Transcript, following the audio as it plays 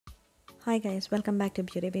Hi guys, welcome back to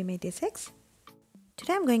BeautyBigBang.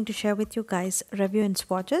 Today I'm going to share with you guys review and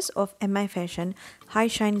swatches of mifashion high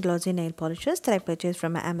shine glossy nail polishes that I purchased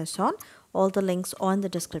from Amazon. All the links are in the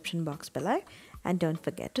description box below, and don't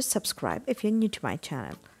forget to subscribe if you're new to my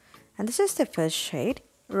channel. And this is the first shade,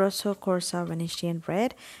 Rosso Corsa Venetian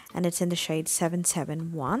red, and it's in the shade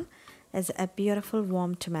 771. It's a beautiful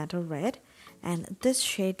warm tomato red, and this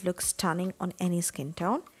shade looks stunning on any skin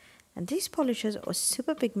tone. And these polishes are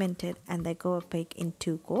super pigmented and they go opaque in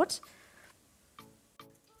 2 coats.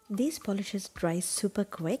 These polishes dry super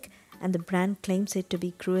quick, and the brand claims it to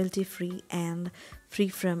be cruelty free and free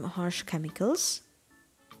from harsh chemicals.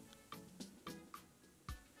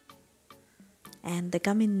 And they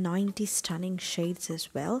come in 90 stunning shades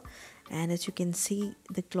as well. And as you can see,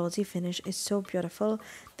 the glossy finish is so beautiful.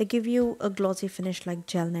 They give you a glossy finish like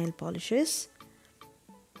gel nail polishes.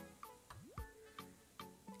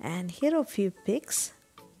 And here are a few pics.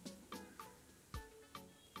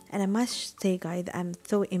 And I must say guys, I'm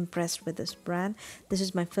so impressed with this brand. This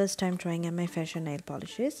is my first time trying mifashion nail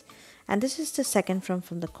polishes. And this is the second from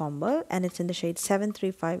the combo, and it's in the shade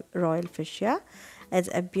 735 Royal Fuschia. It's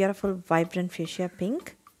a beautiful vibrant fuchsia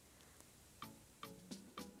pink.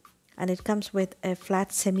 And it comes with a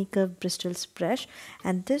flat semi-curved bristles brush,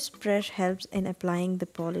 and this brush helps in applying the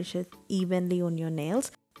polishes evenly on your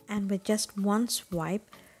nails. And with just one swipe,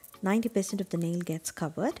 90% of the nail gets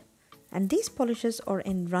covered. And these polishes are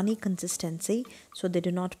in runny consistency, so they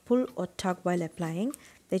do not pull or tug while applying.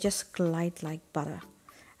 They just glide like butter.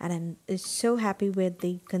 And I'm so happy with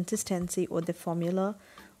the consistency or the formula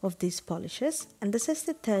of these polishes. And this is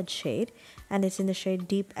the third shade, and it's in the shade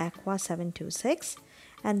Deep Aqua 726.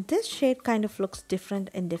 And this shade kind of looks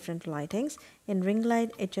different in different lightings. In ring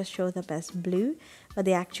light, it just shows up as blue, but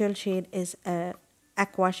the actual shade is a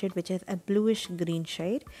aqua shade, which is a bluish green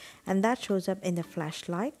shade, and that shows up in the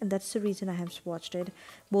flashlight. And that's the reason I have swatched it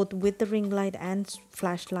both with the ring light and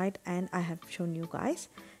flashlight, and I have shown you guys.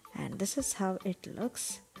 And this is how it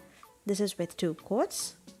looks. This is with 2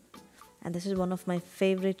 coats, and this is one of my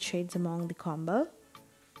favorite shades among the combo.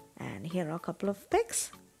 And here are a couple of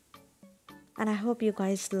pics, and I hope you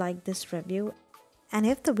guys like this review. And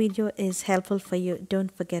if the video is helpful for you,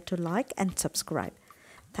 don't forget to like and subscribe.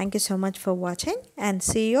 Thank you so much for watching, and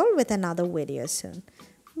see you all with another video soon.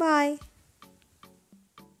 Bye.